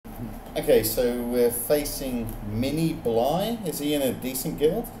Okay, so we're facing Mini Bly. Is he in a decent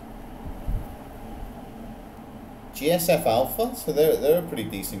guild? GSF Alpha, so they're a pretty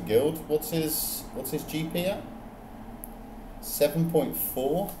decent guild. What's his GP at?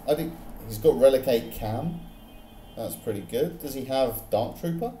 7.4. I think he's got Relicate Cam. That's pretty good. Does he have Dark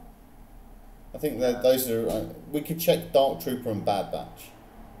Trooper? I think that those are. We could check Dark Trooper and Bad Batch.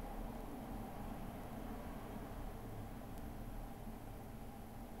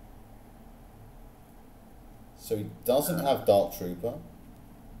 So he doesn't have Dark Trooper.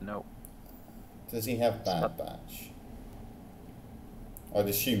 No. Does he have Bad Batch? I'd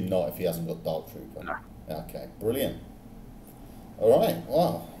assume not if he hasn't got Dark Trooper. No. Okay, brilliant. Alright,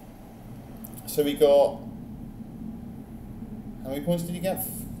 wow. So we got... How many points did he get?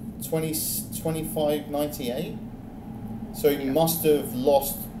 25.98? So he must have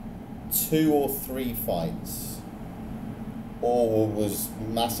lost 2 or 3 fights. Or was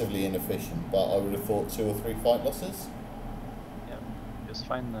massively inefficient, but I would have thought 2 or 3 fight losses. Yeah, just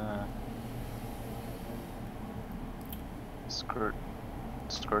find the... Skirt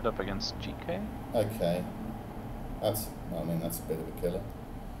up against GK. Okay. That's a bit of a killer.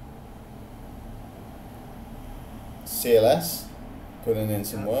 CLS, putting in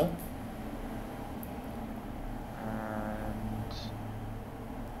some work. And...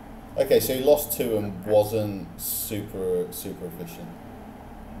 Okay, so he lost 2 and wasn't super efficient.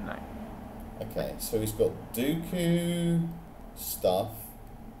 No. Okay, so he's got Dooku stuff.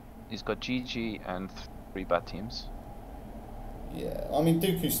 He's got GG and 3 bad teams. Yeah, I mean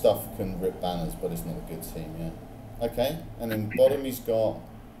Dooku stuff can rip banners, but it's not a good team, yeah. Okay, and then bottom he's got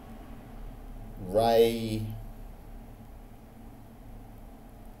Ray,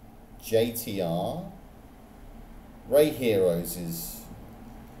 JTR. Ray Heroes is...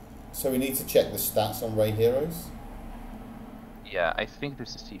 So we need to check the stats on Ray Heroes? Yeah, I think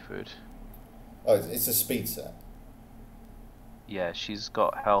this is Seafood. Oh, it's a speed set. Yeah, she's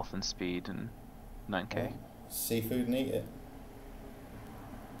got health and speed and 9k. Oh, Seafood need it.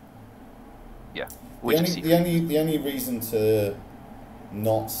 Yeah. The only reason to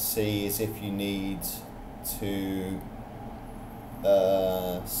not see is if you need to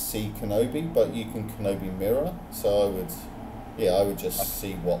see Kenobi, but you can Kenobi mirror. So I would just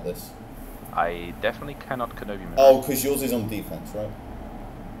see what this. I definitely cannot Kenobi mirror. Oh, because yours is on defense, right?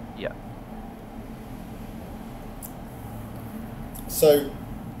 Yeah. So,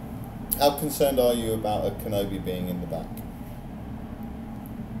 how concerned are you about a Kenobi being in the back?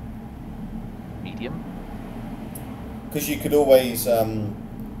 Medium. Because you could always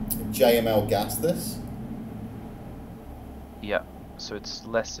JML gas this. Yeah. So it's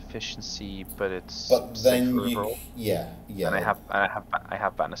less efficiency, but it's. But then safer overall. yeah. And I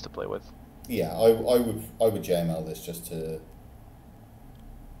have banners to play with. Yeah, I would JML this just to.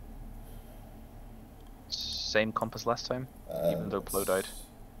 Same compass last time, even though Blow died.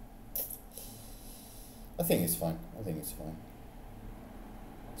 I think it's fine.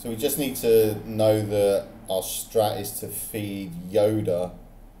 So we just need to know that our strat is to feed Yoda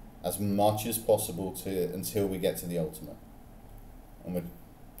as much as possible until we get to the ultimate. And we're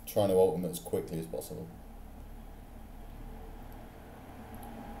trying to ultimate as quickly as possible.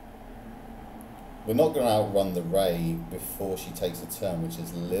 We're not going to outrun the Rey before she takes a turn, which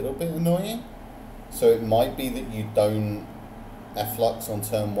is a little bit annoying. So it might be that you don't F-Lux on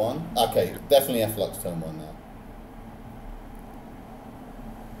turn 1. Okay, definitely F-Lux turn 1 now.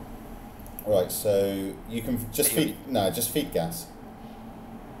 Alright, so you can just feed gas.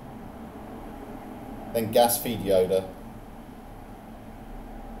 Then gas feed Yoda.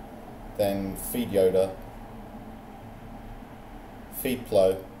 Then feed Yoda. Feed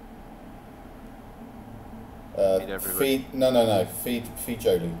Plo. Feed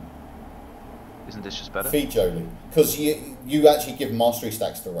Jolie. Isn't this just better? Feed Jolie. Because you actually give mastery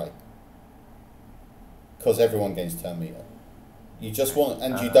stacks to Rey. Because everyone gains turn meter. You just want,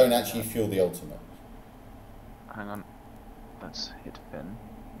 and you don't actually fuel the ultimate. Hang on. Let's hit Finn.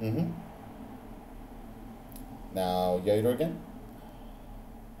 Mm-hmm. Now Yoda again.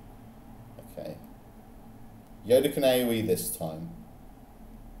 Okay. Yoda can AoE this time.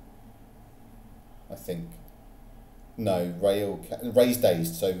 I think. No, Rey's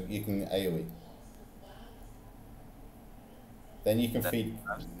dazed, so you can AoE. Then you can feed.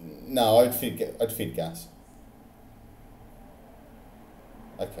 No, I'd feed gas.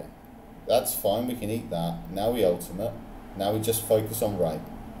 Okay, that's fine. We can eat that. Now we ultimate. Now we just focus on Rey.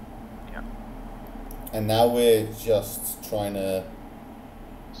 Yeah. And now we're just trying to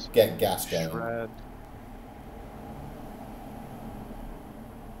get gas going. Shred.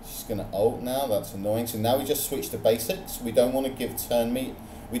 She's gonna ult now. That's annoying. So now we just switch to basics. We don't want to give turn meter.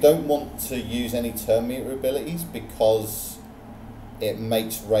 We don't want to use any turn meter abilities because it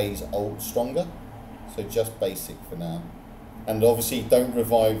makes Ray's ult stronger. So just basic for now. And obviously don't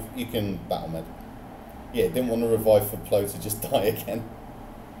revive, you can battle med. Yeah, didn't want to revive for Plo to just die again.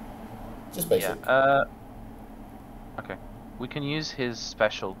 Just basic. Yeah, okay. We can use his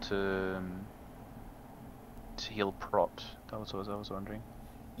special to heal prot. That was what I was wondering.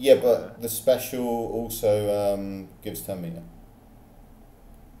 Yeah, but the special also gives 10 meter.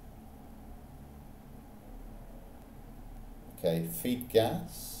 Okay, feed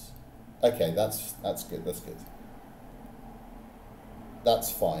gas. Okay, that's good. That's good.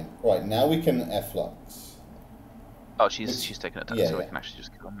 That's fine. Right, now we can efflux. Oh, she's taking a turn, yeah, so yeah. we can actually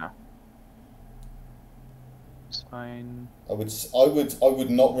just kill him now. It's fine. I would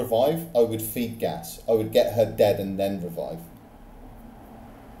not revive. I would feed gas. I would get her dead and then revive.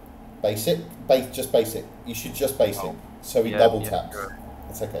 Basic, just basic. You should just basic. Oh. So he double taps. Sure.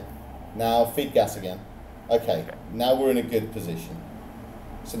 That's okay. Now feed gas again. Okay. Now we're in a good position.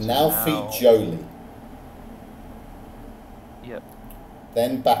 So now feed Jolie. Yep.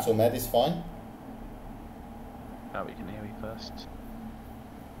 Then battle med is fine. Now we can AoE first.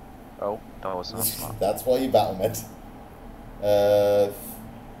 Oh, that was not smart. That's why you battle med.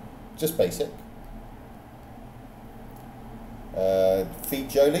 Just basic. Feed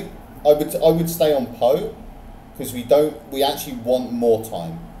Jolie. I would stay on Poe because we actually want more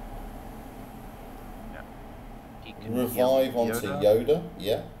time. Yeah. He can Revive heal onto Yoda.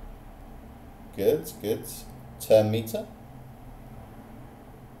 Yeah. Good. Turn meter.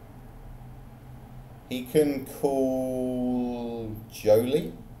 He can call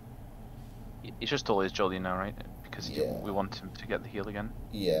Jolie. It's just always Jolie now, right? Because we want him to get the heal again.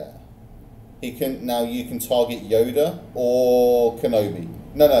 Yeah. He can now. You can target Yoda or Kenobi.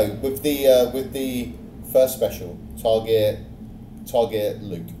 No, with the first special, target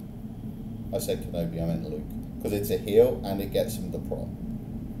Luke. I said Kenobi, I meant Luke, because it's a heal and it gets him the prot.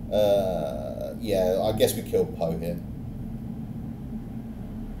 Yeah, I guess we killed Poe here.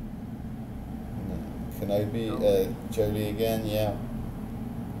 Kenobi, Jolie again, yeah.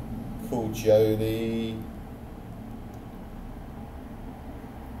 Cool, Jolie.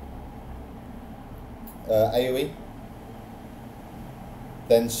 AoE.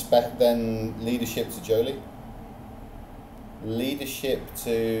 Then leadership to Jolie. Leadership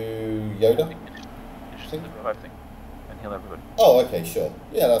to Yoda. Interesting, the revive thing. And heal everybody. Oh, okay, sure.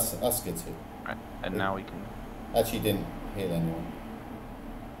 Yeah, that's good too. Right, and now we can... Actually didn't heal anyone.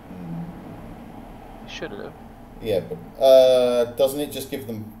 Should have. Yeah, but doesn't it just give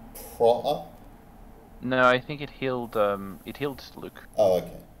them prot up? No, I think it healed Luke. Oh,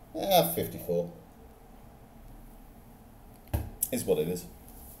 okay. Yeah, 54. Is what it is.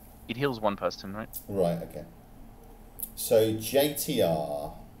 It heals one person, right? Right, okay. So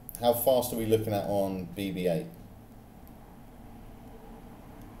JTR, how fast are we looking at on BB-8?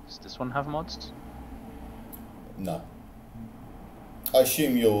 Does this one have mods? No. I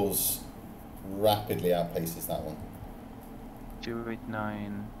assume yours rapidly outpaces that one.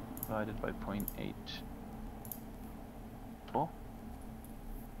 289 divided by 0.8. 4?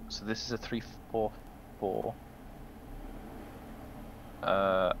 So this is a 344.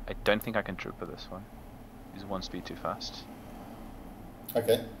 I don't think I can trooper this one. He's one speed too fast.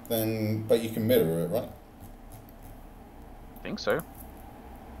 Okay, then, but you can mirror it, right? I think so.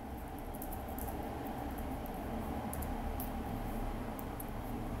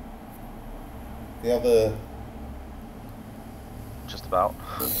 The other... Just about.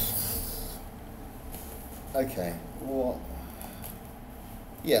 Okay, what...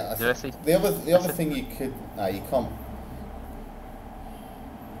 Yeah, Did I say... the other thing you could... No, you can't...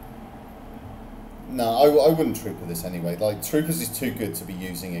 No, I wouldn't trooper this anyway. Like, troopers is too good to be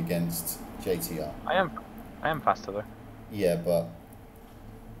using against JTR. I am faster though. Yeah, but...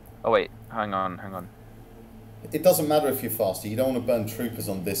 Oh wait, hang on. It doesn't matter if you're faster. You don't want to burn troopers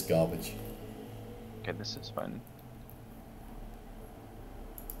on this garbage. Okay, this is fine.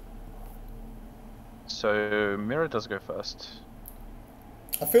 So, Mira does go first.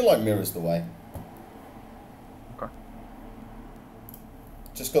 I feel like mirror's the way. Okay.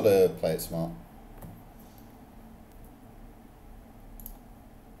 Just got to play it smart.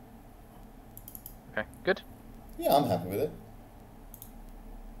 Okay, good. Yeah, I'm happy with it.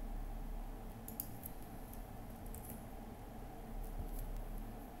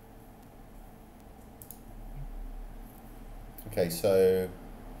 Okay, so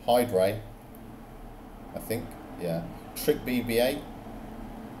hide Ray, I think, yeah. Trick BB-8.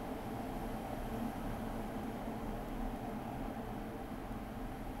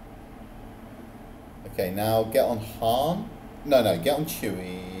 Okay, now get on Han. No, no, get on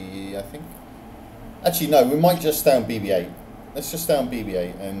Chewie, I think. Actually, no, we might just stay on BB-8. Let's just stay on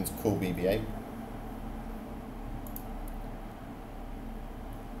BB-8 and call BB-8.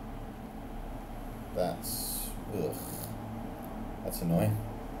 That's... ugh. That's annoying.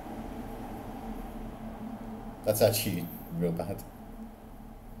 That's actually real bad.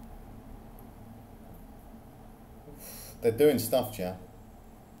 They're doing stuff, Joe.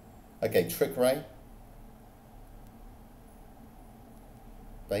 Okay, Trick Ray.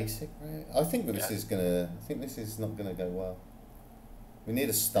 Basic Ray. I think that this is gonna... I think this is not gonna go well. We need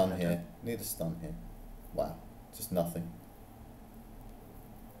a stun here. We need a stun here. Wow. Just nothing.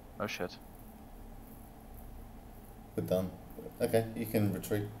 Oh shit. We're done. Okay, you can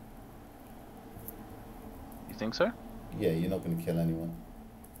retreat. You think so? Yeah, you're not going to kill anyone.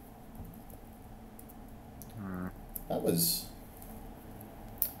 That was...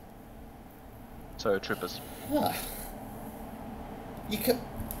 So, troopers. Ah. You can...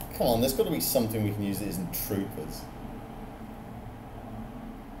 Come on, there's got to be something we can use that isn't troopers.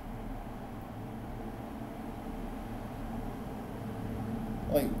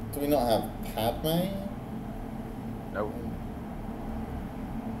 Like, do we not have Padme? No.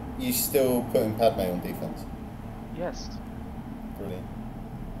 You still putting Padme on defense? Yes. Brilliant.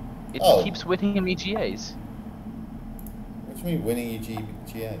 It keeps winning him EGAs. What do you mean winning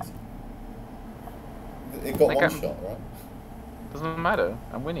EGAs? It got one shot, right? Doesn't matter.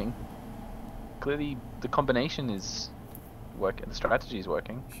 I'm winning. Clearly, the combination is working. The strategy is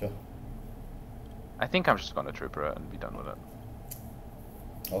working. Sure. I think I'm just going to trooper it and be done with it.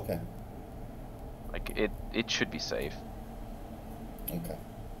 Okay. Like it should be safe. Okay.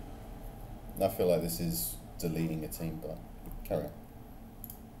 I feel like this is deleting a team, but carry on.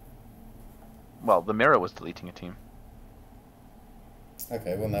 Well, the mirror was deleting a team.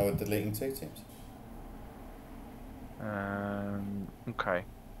 Okay, well now we're deleting two teams. Okay.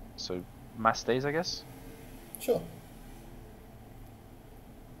 So, mass days, I guess? Sure.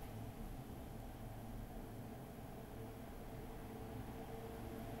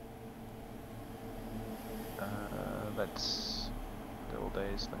 Let's... Double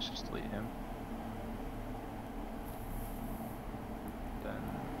days, let's just delete him. Then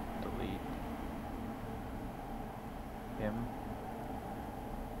delete him.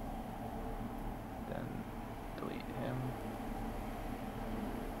 Then delete him.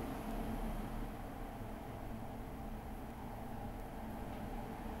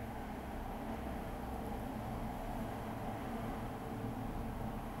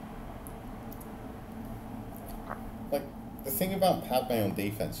 Like, the thing about Padme on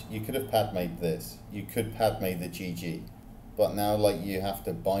defense, you could have Padme'd this. You could Padme the GG. But now, like, you have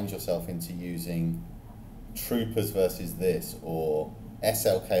to bind yourself into using troopers versus this, or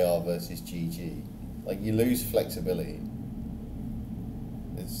SLKR versus GG. Like, you lose flexibility.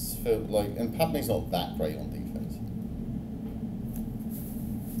 It's like, and Padme's not that great on defense.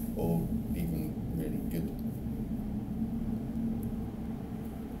 Or even really good.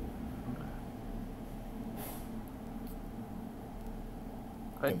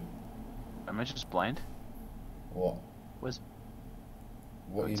 Wait, am I just blind? What?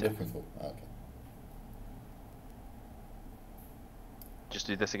 What are you looking for? Oh, okay. Just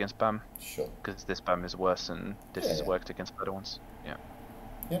do this against BAM. Sure. Because this BAM is worse and this has worked against better ones. Yeah.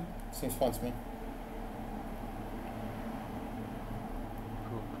 Yeah, seems fine to me.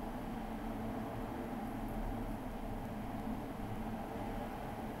 Cool.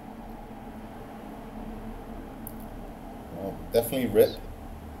 Well, definitely rip.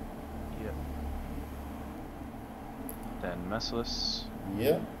 Yep. Then Merciless.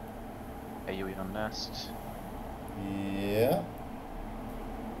 Yeah. AoE on Nest. Yeah.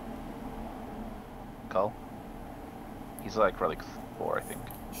 Cull. He's like relic 4, I think.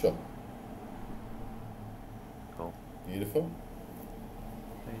 Sure. Cool. Beautiful.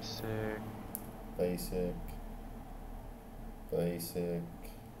 Basic. Basic. Basic.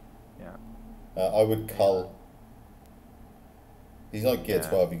 Yeah. I would cull. He's like gear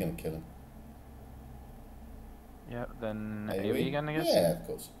 12, you're going to kill him. Yeah, then AoE again, I guess? Yeah, of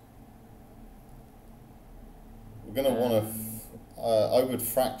course. We're going to want to... I would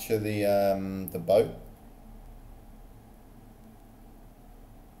fracture the boat.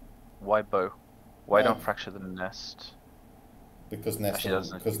 Why bow? Why don't fracture the nest? Because Nest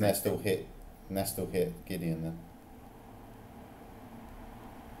will hit Gideon then.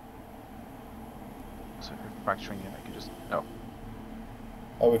 So if you're fracturing it, I could just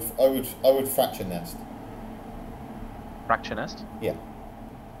I would fracture Nest. Fracture nest? Yeah.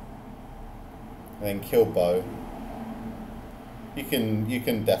 And then kill bow. You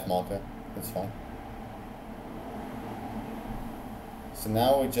can death marker. That's fine. So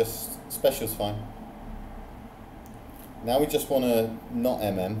now we just special's fine. Now we just want to not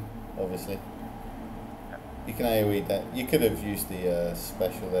MM, obviously. You can AoE that. You could have used the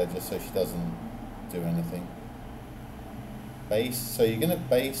special there just so she doesn't do anything. Base. So you're gonna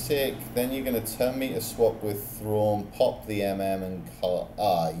basic, then you're gonna turn meter swap with Thrawn, pop the MM and cull.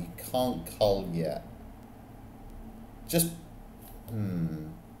 Ah, you can't cull yet. Just. How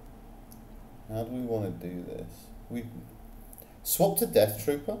do we want to do this? We swap to Death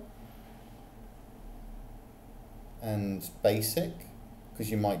Trooper and basic because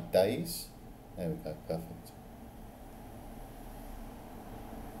you might daze. There we go. Perfect.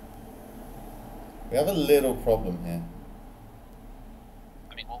 We have a little problem here.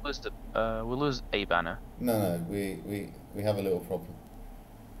 I mean, we'll lose a banner. No, we have a little problem.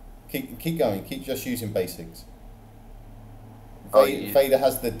 Keep going. Keep just using basics. Vader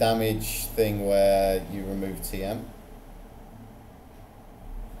has the damage thing where you remove TM.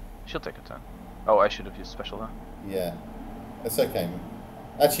 She'll take a turn. Oh, I should have used special there. Yeah, that's okay.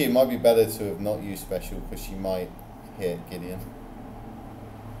 Actually, it might be better to have not used special because she might hit Gideon.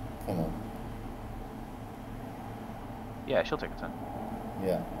 Come on. Yeah, she'll take a turn.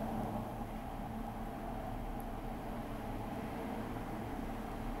 Yeah.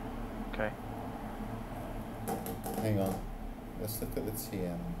 Okay. Hang on. Let's look at the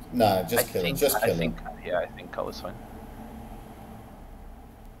TM. No, just kill him. Just kill him. Yeah, I think color's fine.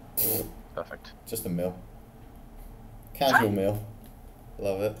 Perfect. Just a mill. Casual mill.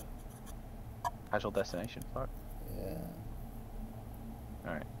 Love it. Casual destination. Fuck. Yeah.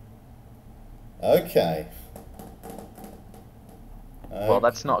 Alright. Okay. Well,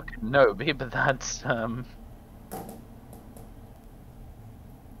 that's not Kenobi, but that's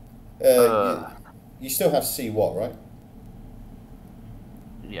you still have C what, right?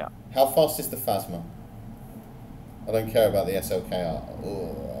 Yeah. How fast is the Phasma? I don't care about the SLKR.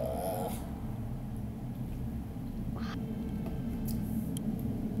 Ugh.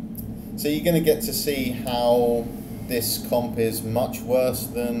 So you're going to get to see how this comp is much worse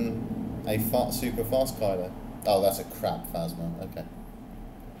than a super fast Kylo. Oh, that's a crap Phasma. Okay.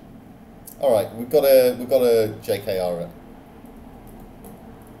 All right, we've got a JKR it.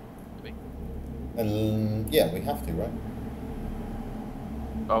 And yeah, we have to, right?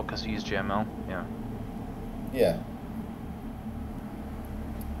 Oh, because we used GML. Yeah. Yeah.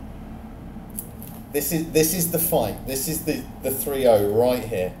 This is the fight. This is the 3-0 right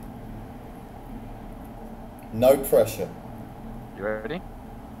here. No pressure. You ready?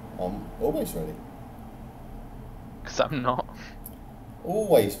 I'm always ready. Because I'm not.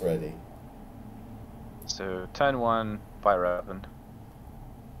 Always ready. So, turn 1, fire oven.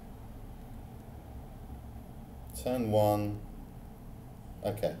 Turn 1.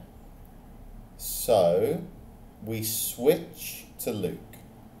 Okay. So, we switch to Luke.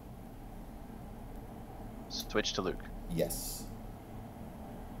 Switch to Luke. Yes.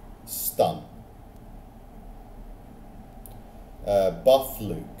 Stun. Buff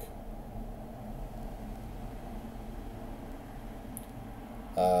Luke.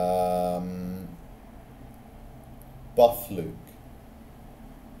 Buff Luke.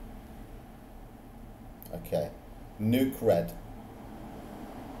 Okay. Nuke red.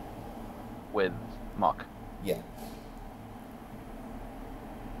 With Mock. Yeah.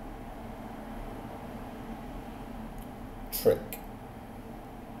 Trick.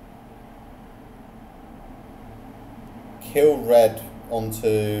 Kill red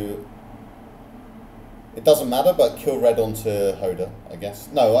onto... It doesn't matter, but kill red onto Hoda, I guess.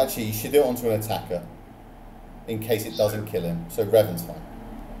 No, actually, you should do it onto an attacker. In case it doesn't kill him. So Revan's fine.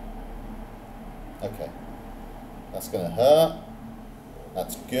 Okay. That's going to hurt.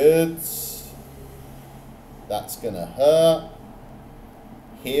 That's good. That's going to hurt.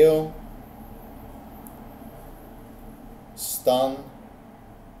 Heal. Stun.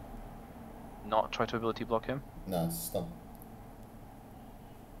 Not try to ability block him? No, stun.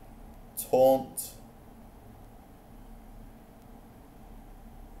 Taunt.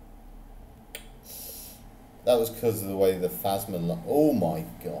 That was because of the way the Phasma... Oh my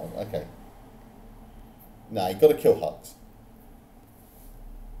god, okay. Nah, you got to kill Hux.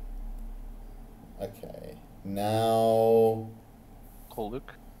 Okay, now... Call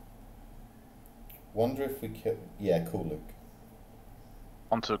Luke. Wonder if we kill... Yeah, cool Luke.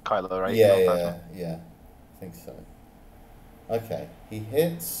 Onto Kylo, right? Yeah, I think so. Okay, he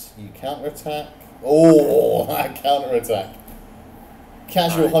hits, you counter-attack. Oh, counter-attack.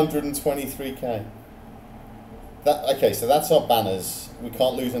 Casual right. 123k. Okay, so that's our banners. We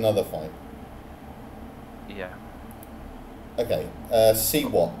can't lose another fight. Yeah. Okay, see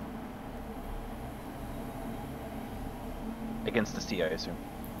what? Against the C, I assume.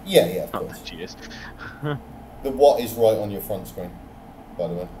 Yeah, yeah, of Not course. the G is. The what is right on your front screen, by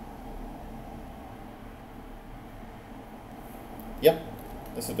the way. Yep,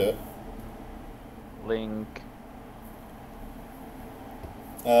 this will do it. Link.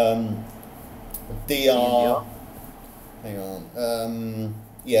 DR. Hang on.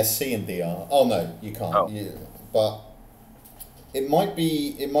 Yeah, C and DR. Oh no, you can't. Oh. But it might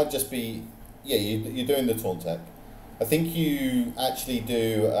be. It might just be. Yeah, you're doing the taunt tech. I think you actually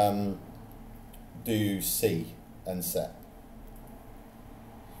do C and set.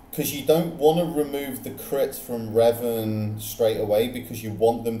 Because you don't want to remove the crits from Revan straight away because you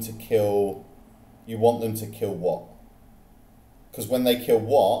want them to kill. You want them to kill what? Because when they kill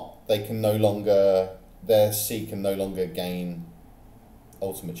what, they can no longer. Their C can no longer gain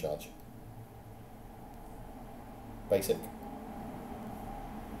ultimate charge. Basic.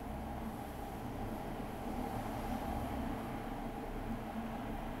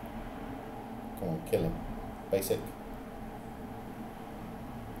 Come on, kill him. Basic.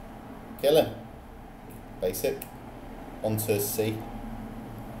 Kill him. Basic. Onto C.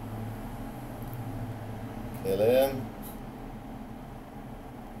 Kill him.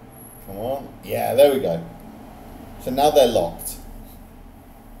 Come on. Yeah, there we go. So now they're locked.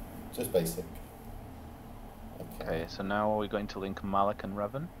 Just basic. Okay, so now we're going to link Malak and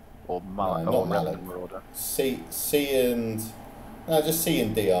Revan? Or Malak, No, not Revan Malak. and Marauder? C and... No, just C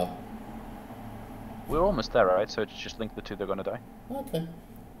and DR. We're almost there, right? So it's just link the two, they're gonna die. Okay.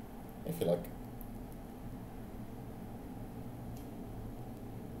 If you like.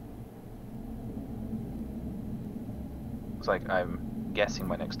 It's like I'm guessing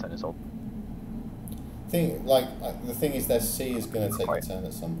my next turn is all. The thing is their C is going to take a Quite. turn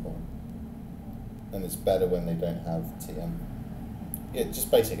at some point. And it's better when they don't have TM. Yeah, just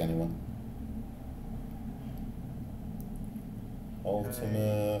basic anyone.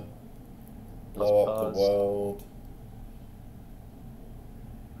 Ultimate. Blow up Buzz. the world.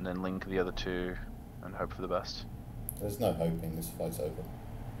 And then link the other two and hope for the best. There's no hoping this fight's over.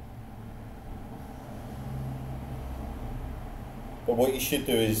 But what you should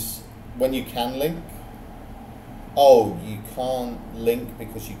do is, when you can link... Oh, you can't link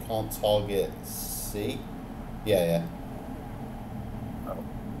because you can't target C? Yeah, yeah.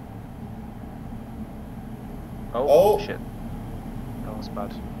 Oh, Oh. shit. That was bad.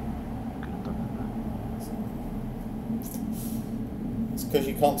 Could have done It's because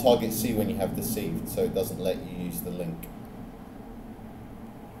you can't target C when you have the C, so it doesn't let you use the link.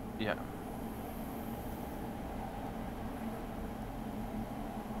 that. Yeah.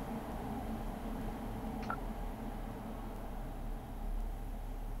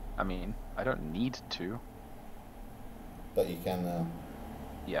 I mean, I don't need to. But you can now.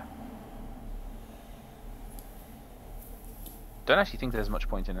 Yeah. Don't actually think there's much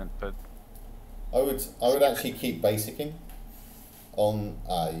point in it, but I would actually keep basicing on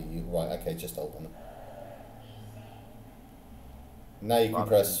right, okay, just hold on. Now you can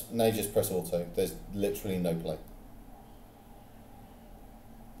now you just press auto. There's literally no play.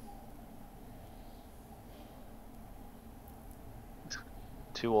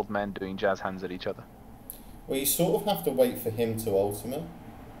 two old men doing jazz hands at each other. Well, you sort of have to wait for him to ultimate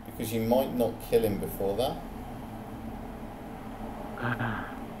because you might not kill him before that.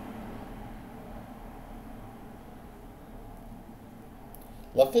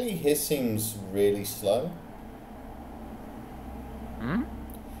 Luckily, his seems really slow. Hmm?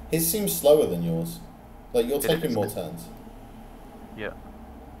 His seems slower than yours. Like, you're It taking is. more turns. Yeah.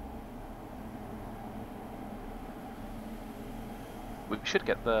 We should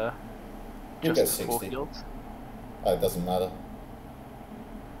get the You'll get just 4 60. fields. Oh, it doesn't matter.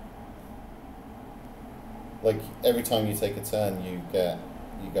 Like, every time you take a turn, you go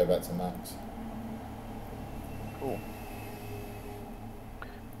back to max. Cool.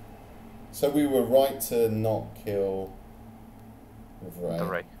 So we were right to not kill with Ray. The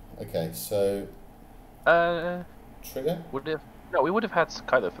Ray. Okay, so trigger? Would have no, we would have had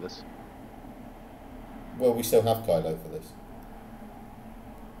Kylo for this. Well, we still have Kylo for this.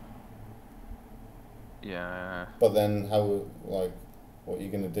 Yeah. But then how, like, what are you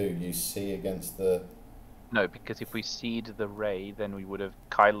going to do? Use C against the... No, because if we seed the Ray, then we would have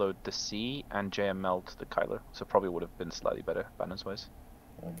Kylo'd the C and JML'd the Kylo. So probably would have been slightly better balance wise.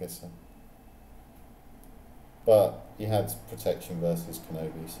 I guess so. But you had protection versus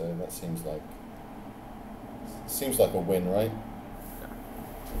Kenobi, so that seems like a win, right?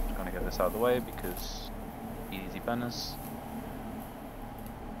 Just gonna get this out of the way because easy banners.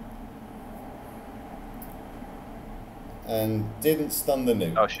 And didn't stun the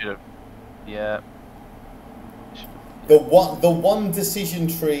nuke. Oh, should have. Yeah. The one decision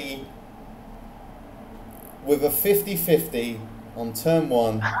tree with a 50-50 on turn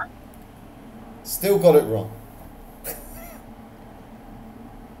 1 still got it wrong.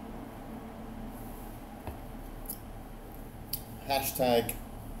 Hashtag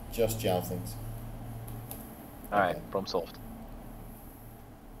just jowl things. Alright, problem solved.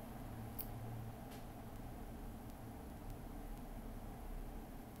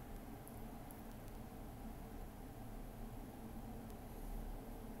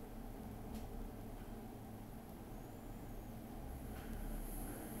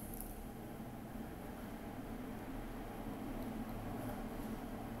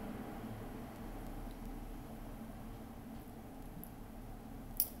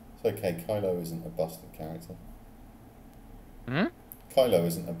 It's okay, Kylo isn't a busted character. Hmm? Kylo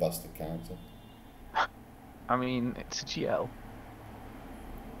isn't a busted character. I mean, it's a GL.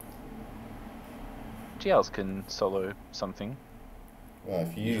 GLs can solo something. Well,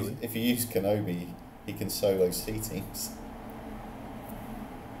 if you use Kenobi, he can solo C teams.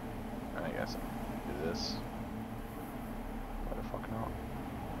 I guess I'll do this. Why the fuck not?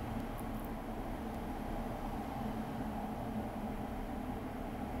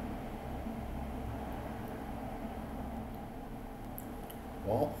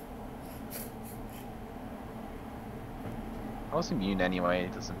 What? I was immune anyway,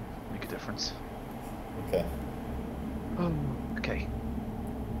 it doesn't make a difference. Okay. Okay.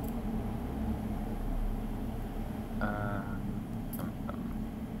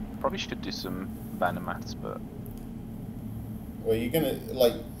 Probably should do some banner maths, but Well, you're gonna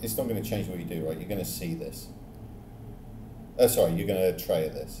it's not gonna change what you do, right? You're gonna see this. Sorry, you're gonna tray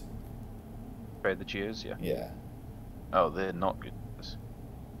at this. trade the geos, yeah. Yeah. Oh, they're not good.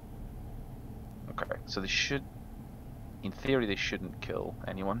 Okay, so they should, in theory, they shouldn't kill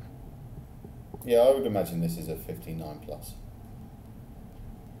anyone. Yeah, I would imagine this is a 59 plus.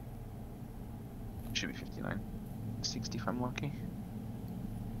 Should be 59. 60 if I'm lucky.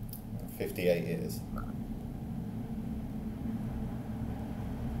 58 it is.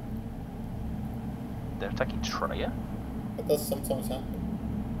 They're attacking Treya? That does sometimes happen.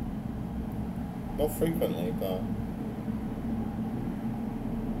 Not frequently, but...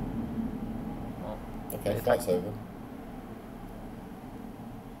 Well, Okay, they fight's attack, over.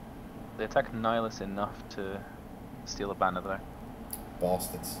 they attack Nihilus enough to steal a banner though.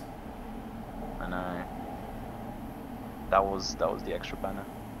 Bastards. I know. That was the extra banner.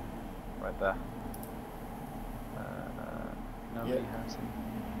 Right there. Nobody Yep. has him.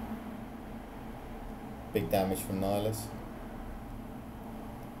 Big damage from Nihilus.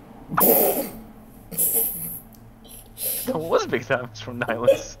 That was big damage from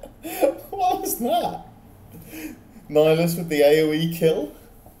Nihilus. What was that? Nihilus with the AoE kill?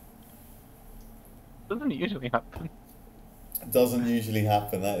 Doesn't usually happen. Doesn't usually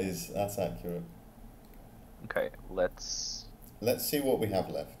happen, that's accurate. Okay, let's Let's see what we have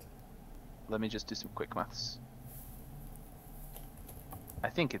left. let me just do some quick maths. I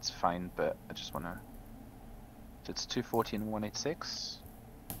think it's fine, but I just wanna. So it's 240 and 186.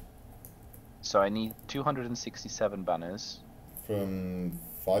 So I need 267 banners. From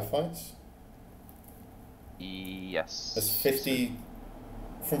 5 fights? Yes. That's 50...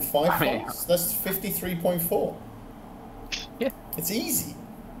 From 5 fights? That's 53.4. Yeah. It's easy.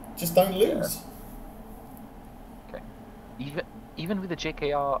 Just don't lose. Okay. Even with a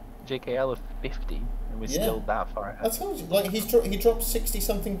JKL of 50, and we're Yeah. still that far ahead. I told you, like, he dropped 60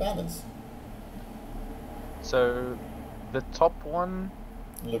 something banners. So the top one,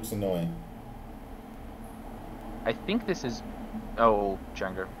 It looks annoying. I think this is. Oh,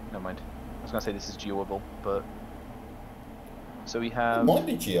 Django. Never mind. I was gonna say this is geoable, but. So we It have. might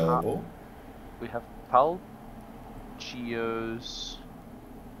be geoable. We have Pal, Geos,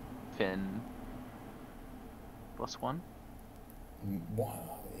 Finn, +1,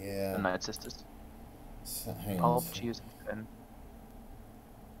 Wow, yeah. and Night Sisters. So, hang on. Palp, Geos, and Finn.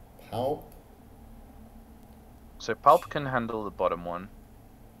 Palp, So Palp can handle the bottom one.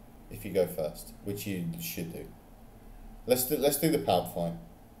 if you go first, which you should do. Let's do the Palp fight.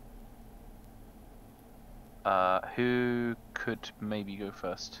 Who could maybe go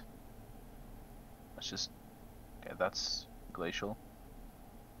first? Let's just. Okay, that's Glacial.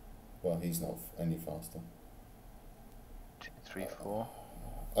 Well, he's not any faster. 2, 3, 4.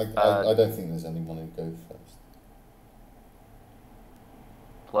 I don't think there's anyone who go first.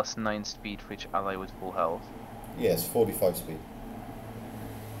 +9 speed for each ally with full health. Yes, 45 speed.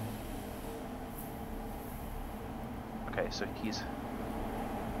 Okay, so he's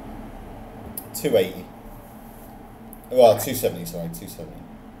 280. Well, 270, sorry, 270.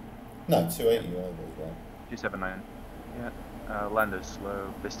 No, 280, right? 279. Lando's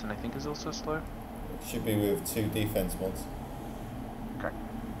slow. Biston, I think, is also slow. Should be with 2 defense mods. Okay.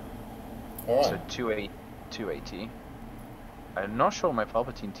 Alright. So 280. I'm not sure my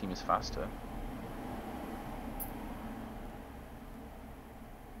Palpatine team is faster.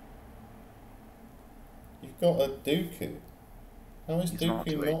 You've got a Dooku. How is He's not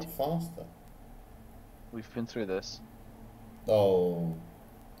Dooku 280. not faster? We've been through this. Oh.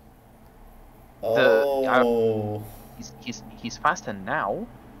 The- Oh. He's faster now.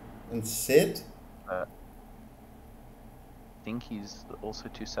 And Sid? I think he's also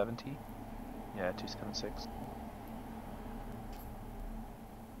 270. Yeah, 276.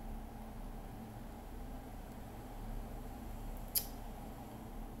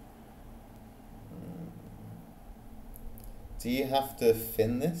 Do you have to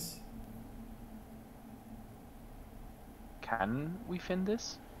fin this? Can we fin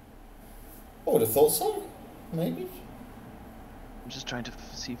this? I would have thought so. Maybe. I'm just trying to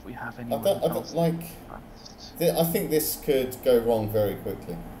see if we have I anyone don't else like. fast. I think this could go wrong very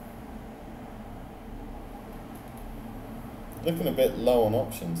quickly. Looking a bit low on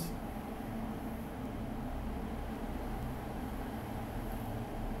options.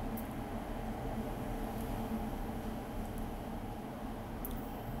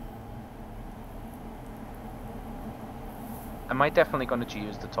 Am I definitely going to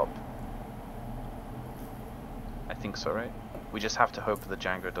use the top? I think so, right? We just have to hope the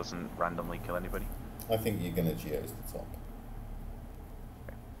Django doesn't randomly kill anybody. I think you're gonna geos the top.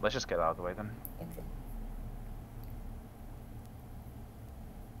 Okay. Let's just get out of the way then. Okay.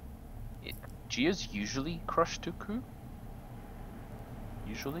 Geos usually crush Dooku?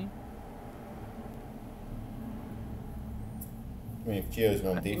 Usually? I mean, if geos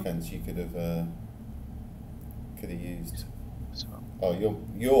were on I think- defense, you could have used. So, Oh, your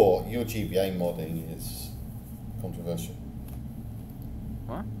GBA modding is controversial.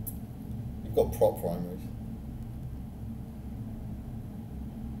 what? You've got prop primaries.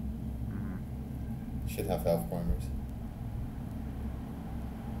 Should have health primaries.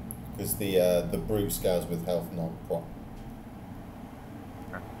 Because the brute scales with health, not prop.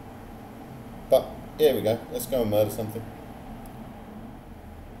 Okay. But here we go. Let's go and murder something.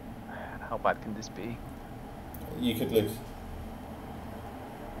 How bad can this be? You could lose.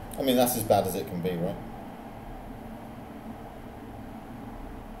 I mean, that's as bad as it can be, right?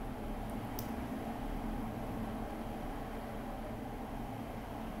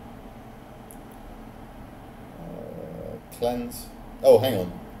 Cleanse. Oh, hang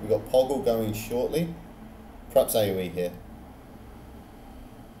on. We've got Poggle going shortly. Perhaps AoE here.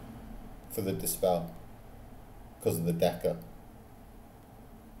 For the Dispel. Because of the Decker.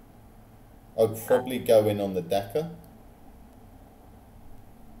 I'd probably go in on the Decker.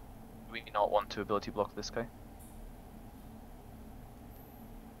 Do we not want to ability block this guy?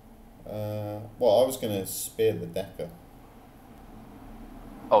 Well, I was going to spear the Decker.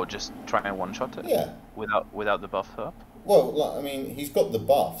 Oh, just try and one-shot it? Yeah. Without the buff up? Well, like, I mean, he's got the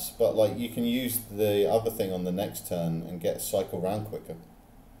buffs, but like you can use the other thing on the next turn and get cycle round quicker.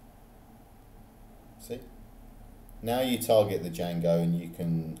 See? Now you target the Django and you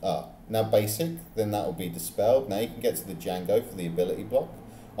can now basic, then that will be dispelled. Now you can get to the Django for the ability block.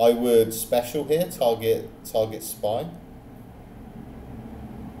 I would special here, target spy.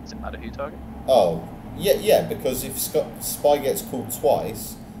 Does it matter who you target? Oh, yeah, because if spy gets called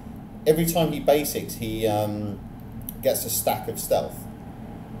twice, every time he basics, he gets a stack of stealth.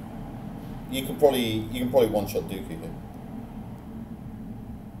 You can probably one shot Dooku here.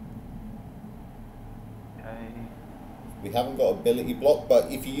 Okay. We haven't got ability block,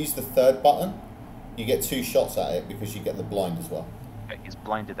 but if you use the third button, you get 2 shots at it because you get the blind as well. Okay, he's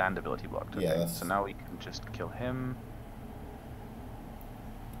blinded and ability blocked. Okay. Yeah, that's- So now we can just kill him.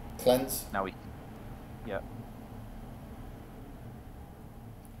 Cleanse, Now we... Yeah.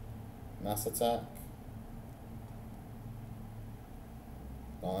 mass attack.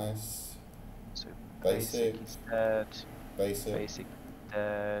 Nice. So Basic. he's dead. Basic. Basic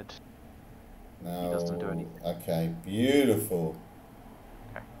dead. Now, He doesn't do anything. Okay, beautiful.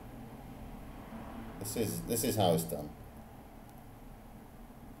 Okay. This is how it's done.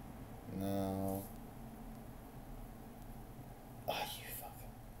 Now. Ah, you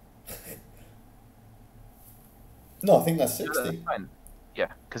fucker. No, I think that's 60. Fine. Yeah,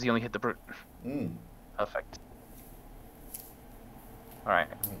 because he only hit the brute. Mm, Perfect. Alright,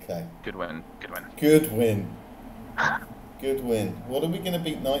 okay. good win, good win. Good win. Good win. What are we going to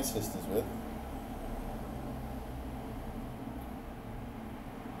beat Night Sisters with?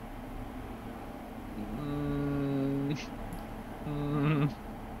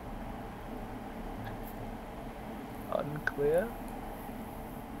 Unclear.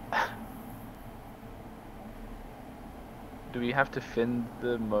 Do we have to Finn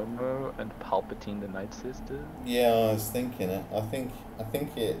the Momo and Palpatine the Night Sister? Yeah, I was thinking it. I think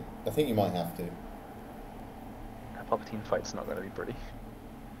you might have to. That Palpatine fight's not gonna be pretty.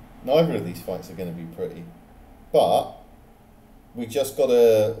 Neither of these fights are going to be pretty, but we just got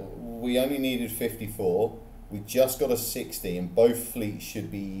a. We only needed 54. We just got a 60, and both fleets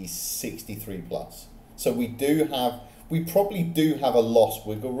should be 63 plus. So we probably do have a lost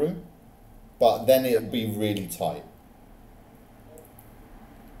wiggle room, but then it'll be really tight.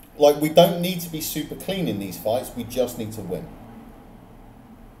 Like, we don't need to be super clean in these fights. We just need to win.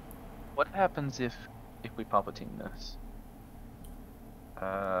 What happens if we Palpatine this?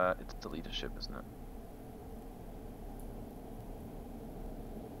 It's the leadership, isn't it?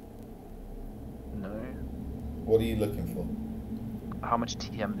 No. What are you looking for? How much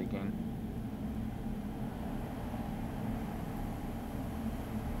TM they gain?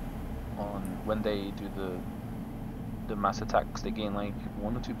 On when they do the mass attacks, they gain like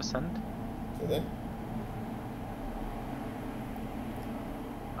 1 or 2%. Do they?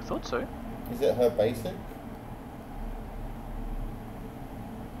 I thought so. Is it her basic?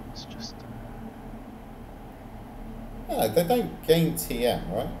 It's just. No, they don't gain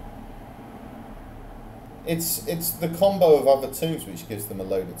TM, right? It's the combo of other tombs which gives them a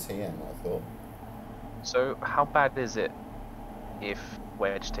load of TM, I thought. So how bad is it if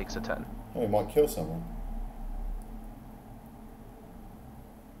Wedge takes a turn? Oh, he might kill someone.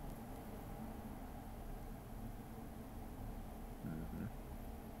 Mm-hmm.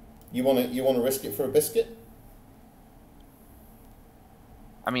 You wanna risk it for a biscuit?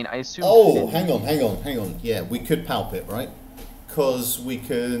 I mean, I assume. Oh, hang on. Yeah, we could palp it, right? Because we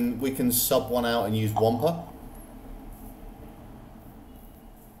can sub one out and use Wampa.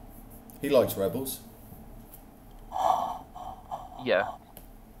 He likes rebels. Yeah,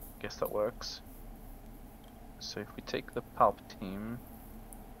 guess that works. So if we take the Palpatine.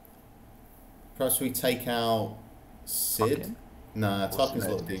 Perhaps we take out Sid. Tarkin? Nah, Tarkin's a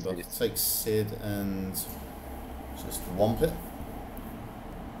no, lot of it's debuff. Take Sid and just Wamp it.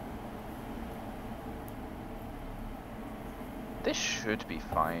 This should be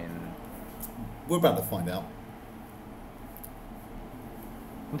fine. We're about to find out.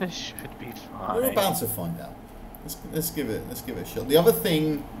 This should be fine. We're about to find out. Let's give it a shot. The other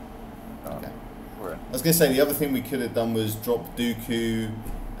thing. Okay. I was gonna say the other thing we could have done was drop Dooku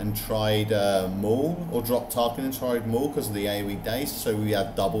and tried Maul, or drop Tarkin and tried Maul because of the AoE days. So we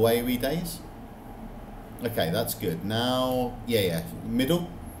have double AoE days. Okay, that's good. Now, yeah, middle.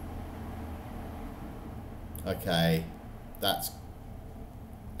 Okay, that's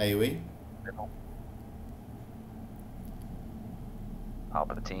AoE.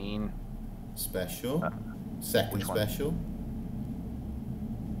 Palpatine. Special. Second special.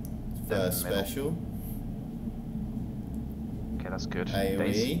 First special. Okay, that's good. AoE.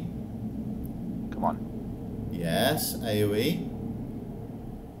 Days. Come on. Yes, AoE.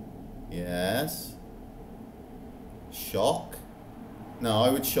 Yes. Shock. No, I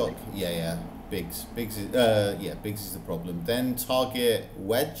would shock. Yeah. Biggs. Biggs is Biggs is the problem. Then target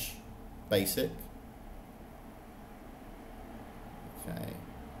Wedge, basic. Okay.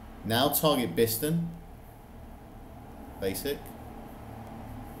 Now target Biston, basic.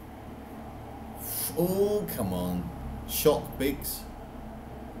 Oh, come on. Shock Biggs.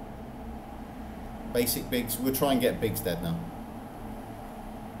 Basic Biggs. We'll try and get Biggs dead now.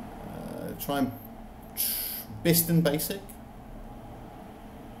 Try and Biston basic.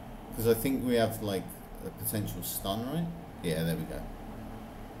 Because I think we have like a potential stun, right? Yeah, there we go.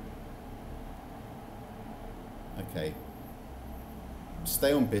 Okay.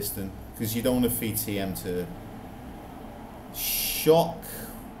 Stay on Biston because you don't want to feed TM to Shock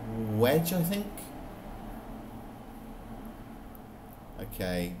Wedge, I think.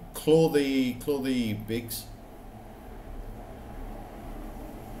 Okay. Claw the Biggs.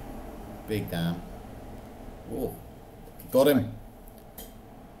 Big damn. Oh, got him.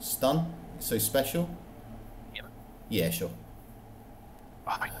 Stun. So special. Yep. Yeah, sure.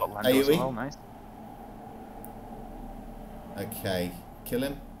 Oh, I got Lando as well. Nice. Okay, kill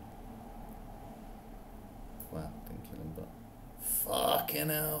him. Well, didn't kill him, but fucking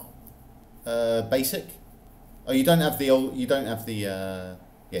hell. Basic. Oh, you don't have the old. You don't have the.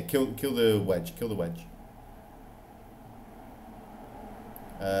 Yeah, kill the wedge. Kill the wedge.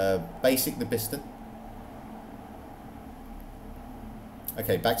 Basic the Biston.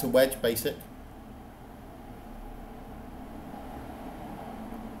 Okay, back to wedge. Basic.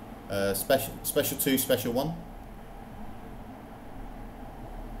 Special 2, special 1.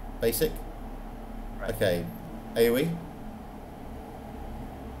 Basic. Right. Okay, AoE.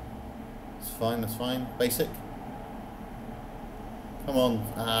 That's fine. Basic. Come on.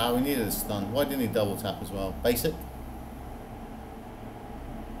 Ah, we needed a stun. Why didn't he double tap as well? Basic?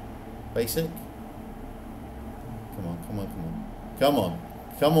 Basic? Come on, come on, come on. Come on.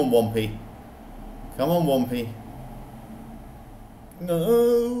 Come on, Wompy. Come on, Wompy.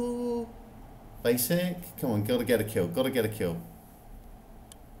 No. Basic? Come on, gotta get a kill. Gotta get a kill.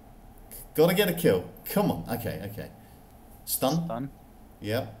 Gotta get a kill. Come on. Okay, okay. Stun? Stun.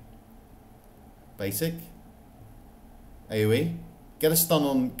 Yep. Basic? AoE? Get a stun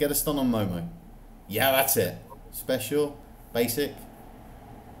on Momo. Yeah, that's it. Special. Basic.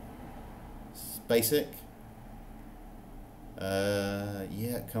 Basic.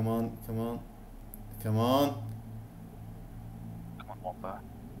 Yeah, come on, come on. Come on. Come on,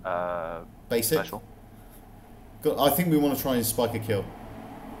 Whopper. Basic. Special. Good. I think we want to try and spike a kill.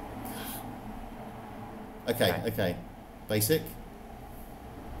 Okay, okay. Basic.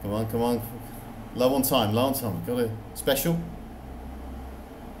 Come on, come on. Low on time, low on time. Got a special.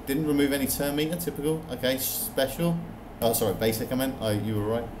 Didn't remove any turn meter, typical. Okay, special. Oh, sorry, basic I meant. Oh, you were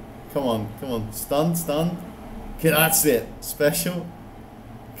right. Come on, come on. Stun, stun. Okay, that's it. Special.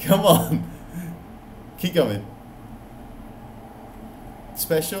 Come on. Keep going.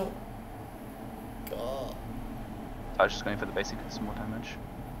 Special. God. I was just going for the basic and some more damage.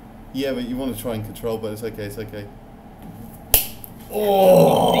 Yeah, but you want to try and control, but it's okay, it's okay.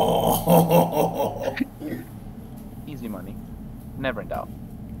 Oh! Easy money. Never in doubt.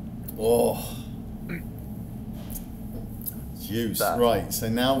 Oh. Juice. That. Right, so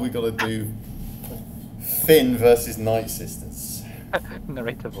now we've got to do Finn versus Night Sisters.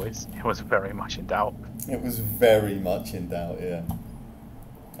 Narrator voice. It was very much in doubt. It was very much in doubt, yeah.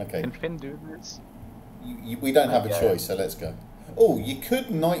 Okay. Can Finn do this? We don't have a Yeah. choice, so let's go. Oh, you could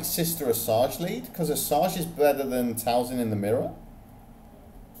Night Sister Asajj lead, because Asajj is better than Talzin in the mirror.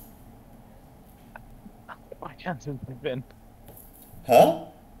 My chances with Finn. Huh?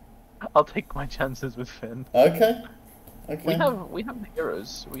 I'll take my chances with Finn. Okay. Okay. We have the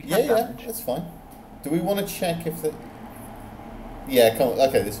heroes. We Yeah, have yeah, damage. that's fine. Do we want to check if the... Yeah, come on.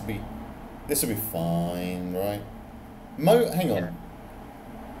 Okay, this will be fine, right? Hang on. Yeah.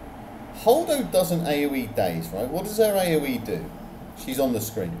 Holdo doesn't AoE daze, right? What does her AoE do? She's on the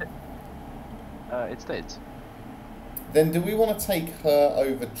screen. It stays. Then do we want to take her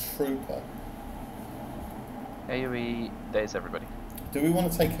over Trooper? AoE days everybody. Do we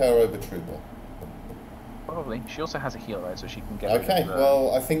want to take her over Trooper? Probably. She also has a heal, right? So she can get. Okay, rid of the...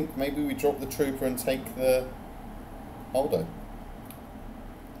 well, I think maybe we drop the Trooper and take the Holdo.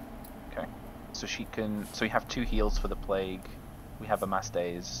 Okay. So she can. So we have 2 heals for the plague. We have a mass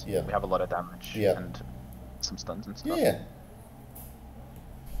daze. Yeah. We have a lot of damage. Yeah. And some stuns and stuff. Yeah.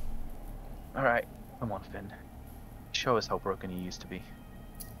 All right. Come on, Finn. Show us how broken you used to be.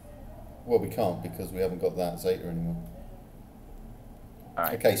 Well, we can't because we haven't got that Zeta anymore. All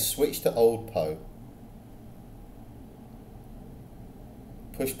right. Okay, switch to old Poe.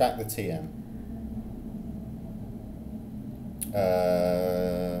 Push back the TM.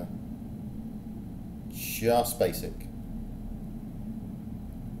 Just basic.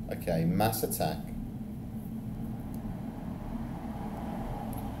 Okay, mass attack.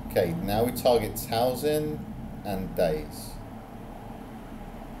 Okay, now we target Talzin and Daze.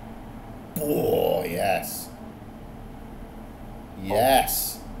 Oh, yes.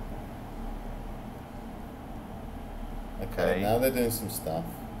 Yes. Okay, now they're doing some stuff.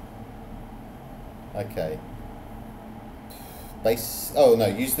 Okay. Base. Oh no,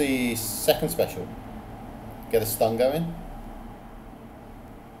 use the second special. Get a stun going.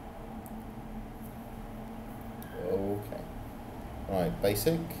 Okay. Alright,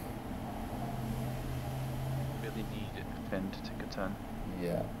 basic. Really need Finn to take a turn.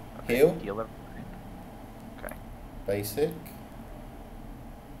 Yeah. Okay, Heal. Heal everybody. Okay. Basic.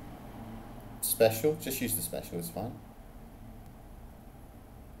 Special. Just use the special, it's fine.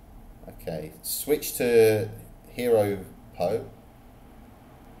 Okay. Switch to Hero Poe.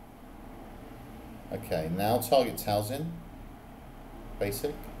 Okay, now target Talzin.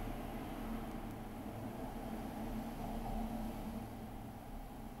 Basic.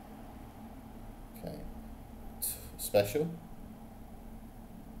 Okay. Special.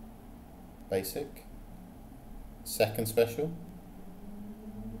 Basic. Second special.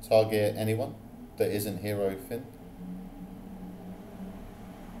 Target anyone that isn't Hero Finn.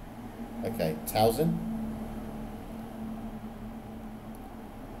 Okay, Talzin.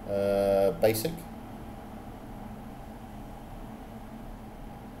 Basic.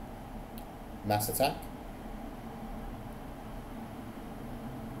 Mass attack.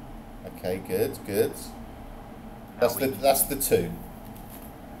 Okay, good, good. That's the 2.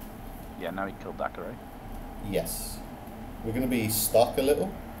 Yeah, now he killed Daka, right? Yes. we're going to be stuck a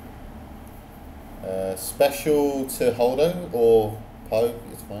little. Special to Holdo or Poe,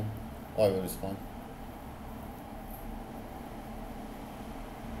 it's fine. Either is fine.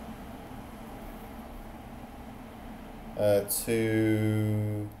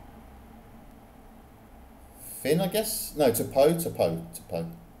 To Finn, I guess? No, to Poe, to Poe, to Poe.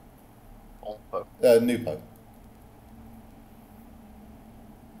 Old Poe. New Poe.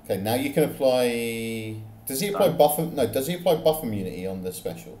 Okay, now you can apply... Does he apply buff... No, does he apply buff immunity on the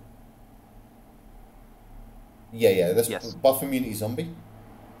special? Yeah, that's yes. Buff immunity zombie.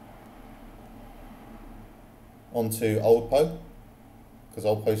 Onto Old Poe. Because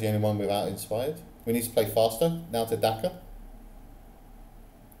Old Poe's the only one without inspired. We need to play faster. Now to Daka.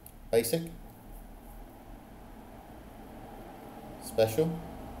 Basic. Special.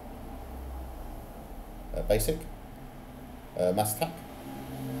 Basic. Mass attack.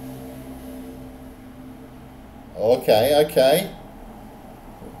 Okay.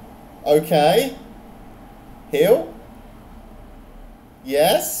 Heal.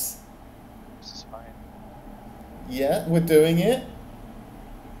 Yes. This is fine. Yeah, we're doing it.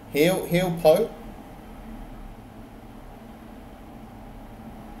 Heal Poe.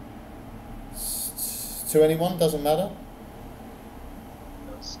 To anyone, doesn't matter.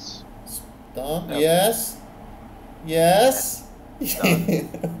 That's Done. Yep. Yes. Yes. done.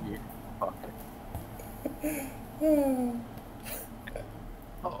 You fuck.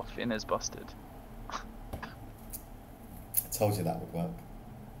 Oh, Finn is busted. I told you that would work.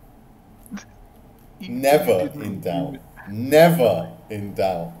 Never in doubt. Never in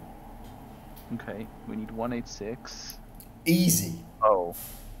doubt. Okay, we need 186. Easy. Oh.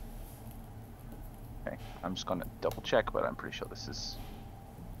 Okay, I'm just gonna double check, but I'm pretty sure this is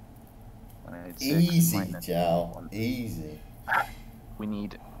 186 Easy, minus Jow. 1. Easy. We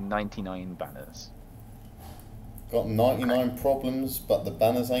need 99 banners. Got 99 problems, but the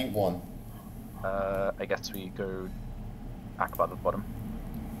banners ain't one. I guess we go Akbar at the bottom.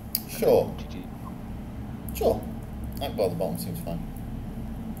 Sure. GG. Sure. Akbar at the bottom seems fine.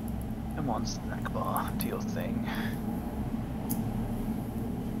 Come on, Akbar, do your thing.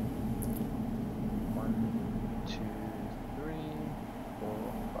 1, 2, 3, 4,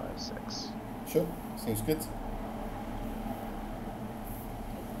 5, 6. Sure. Seems good.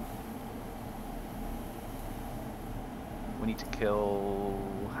 We need to kill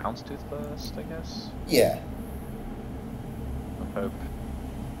Houndstooth first, I guess. Yeah. I hope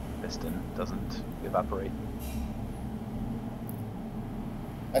Piston doesn't evaporate.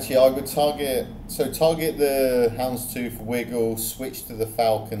 Actually, I would target the Houndstooth wiggle, switch to the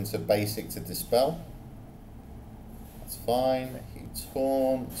Falcon to basic to dispel. That's fine. He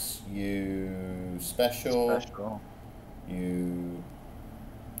taunts, you special. You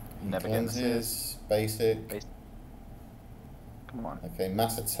Never get cleanses, basic. Come on. Okay,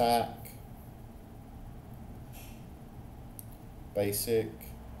 mass attack. Basic.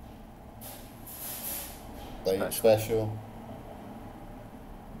 Special.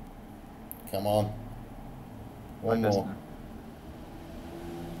 Come on. One more.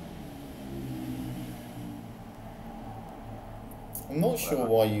 I'm not sure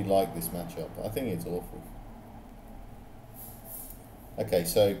why you like this matchup. I think it's awful. Okay,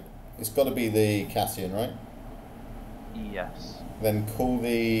 so it's got to be the Cassian, right? Yes. Then call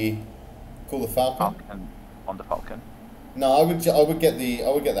the Falcon. Falcon on the Falcon. No, I would get the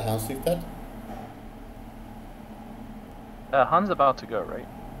Houndstooth dead. Han's about to go, right?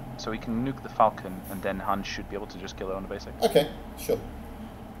 So we can nuke the Falcon, and then Han should be able to just kill it on the basic. Okay, sure.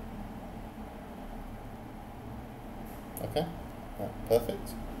 Okay, right, perfect.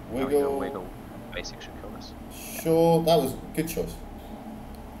 Wiggle. Wiggle. Basic should kill this. Sure, that was a good choice.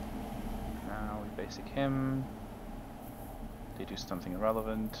 Now we basic him. They do something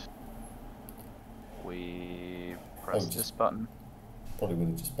irrelevant. We press this button. Probably would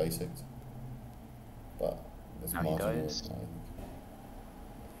have just basicked. But there's now he dies.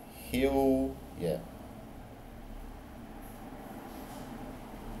 Heal, yeah.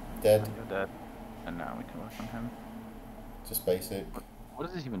 Dead. You're dead. And now we can work on him. Just basic. What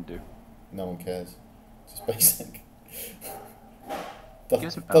does this even do? No one cares. Just basic.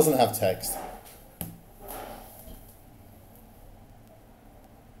 Doesn't have text.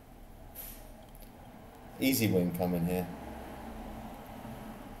 Easy win coming here.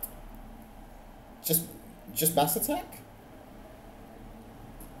 Just mass attack?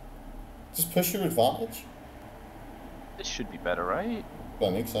 Just push your advantage? This should be better, right? I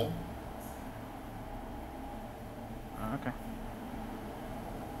don't think so. Okay.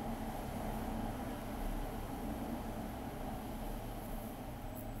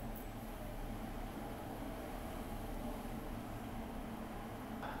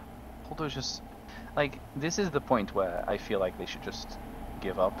 Holdo's just like this is the point where I feel like they should just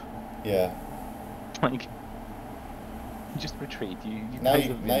give up. Yeah. Like, just retreat. You Now guys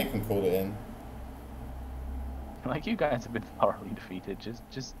you, have now been you can call it in. like you guys have been thoroughly defeated.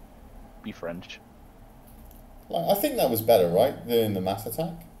 Just be French. Like, I think that was better, right? Doing the mass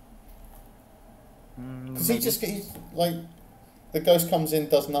attack. Because he's like, the ghost comes in,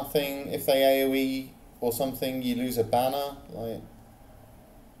 does nothing. If they AoE or something, you lose a banner. Like,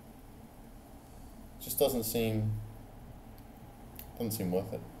 just doesn't seem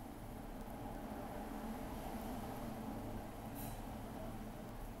worth it.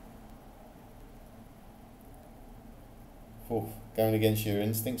 Oof, going against your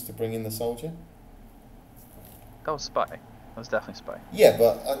instincts to bring in the soldier. That was spy. That was definitely spy. Yeah,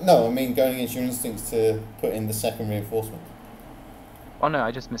 but no, I mean going against your instincts to put in the second reinforcement. Oh no,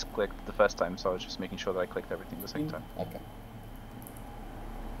 I just misclicked the first time, so I was just making sure that I clicked everything the second time. Okay.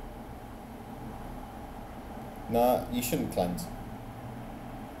 Nah, you shouldn't cleanse.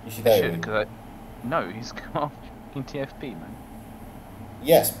 You should I should, AoE. because no, he's got fucking TFP, man.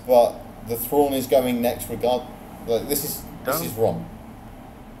 Yes, but the Thrawn is going next regard. Like, this is wrong.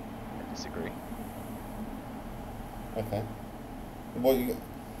 I disagree. Okay. Well, you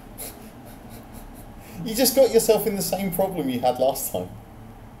just got yourself in the same problem you had last time.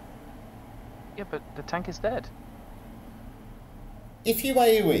 Yeah, but the tank is dead. If you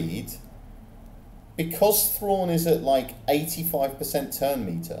AoE'd, because Thrawn is at like 85% turn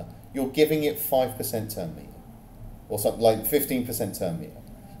meter, you're giving it 5% turn meter. Or something like 15% turn meter.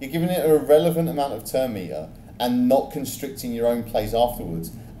 You're giving it a relevant amount of turn meter and not constricting your own plays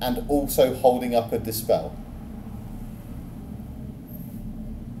afterwards, and also holding up a dispel.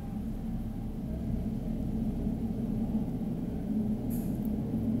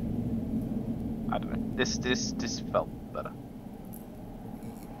 I don't know. This felt better.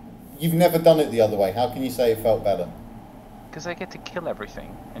 You've never done it the other way. How can you say it felt better? Because I get to kill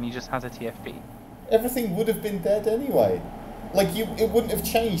everything, and he just has a TFP. Everything would have been dead anyway. Like, it wouldn't have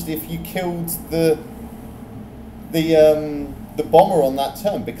changed if you killed the bomber on that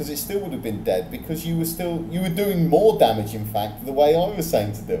turn, because it still would have been dead, because you were doing more damage, in fact, the way I was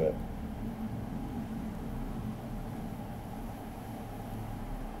saying to do it.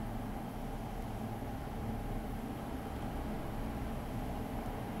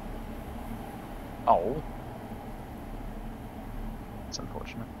 Oh. It's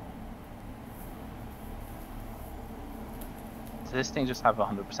unfortunate. Does this thing just have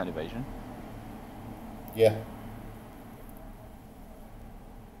 100% evasion? Yeah.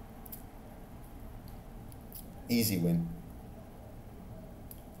 Easy win.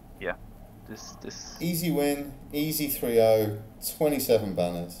 Yeah. This Easy win, easy 3-0, 27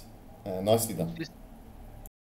 banners. Nicely done.